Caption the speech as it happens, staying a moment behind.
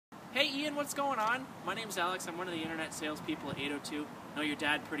Hey Ian, what's going on? My name's Alex. I'm one of the internet salespeople at 802. Know your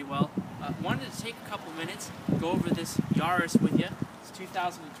dad pretty well. Wanted to take a couple minutes, go over this Yaris with you. It's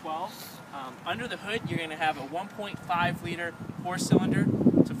 2012. Under the hood, you're going to have a 1.5 liter 4-cylinder.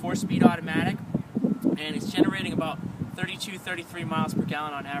 It's a 4-speed automatic, and it's generating about 33 miles per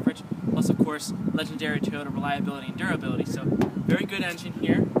gallon on average. Plus, of course, legendary Toyota reliability and durability. So, very good engine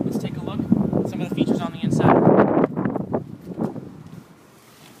here. Let's take a look at some of the features on the inside.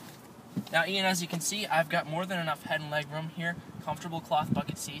 Now Ian, as you can see, I've got more than enough head and leg room here, comfortable cloth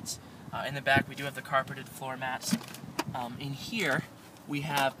bucket seats. In the back we do have the carpeted floor mats. In here we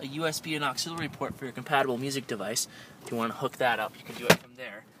have a USB and auxiliary port for your compatible music device. If you want to hook that up, you can do it from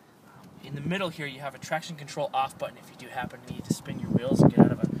there. In the middle here you have a traction control off button if you do happen to need to spin your wheels and get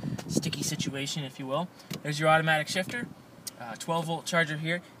out of a sticky situation, if you will. There's your automatic shifter, 12-volt charger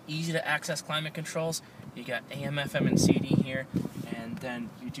here, easy to access climate controls. You got AM, FM, and CD here, and then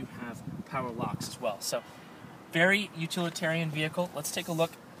you do have power locks as well. So, very utilitarian vehicle. Let's take a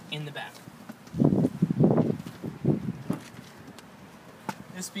look in the back.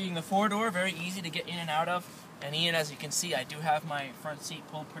 This being the 4-door, very easy to get in and out of. And Ian, as you can see, I do have my front seat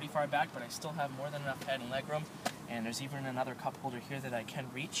pulled pretty far back, but I still have more than enough head and leg room. And there's even another cup holder here that I can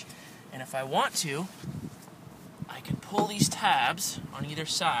reach. And if I want to, I can pull these tabs on either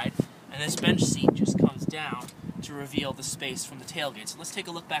side, and this bench seat just comes down to reveal the space from the tailgate. So let's take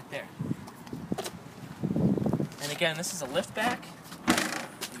a look back there. And again, this is a liftback.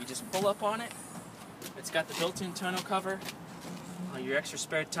 You just pull up on it. It's got the built-in tonneau cover, your extra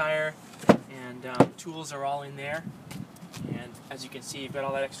spare tire, and tools are all in there. And as you can see, you've got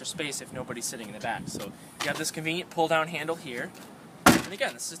all that extra space if nobody's sitting in the back. So you have this convenient pull-down handle here. And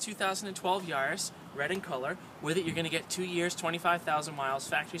again, this is a 2012 Yaris, red in color. With it, you're going to get 2 years, 25,000 miles,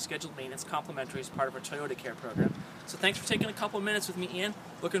 factory scheduled maintenance, complimentary as part of our Toyota Care program. So thanks for taking a couple of minutes with me, Ian.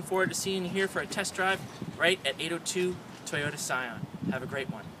 Looking forward to seeing you here for a test drive right at 802 Toyota Scion. Have a great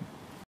one.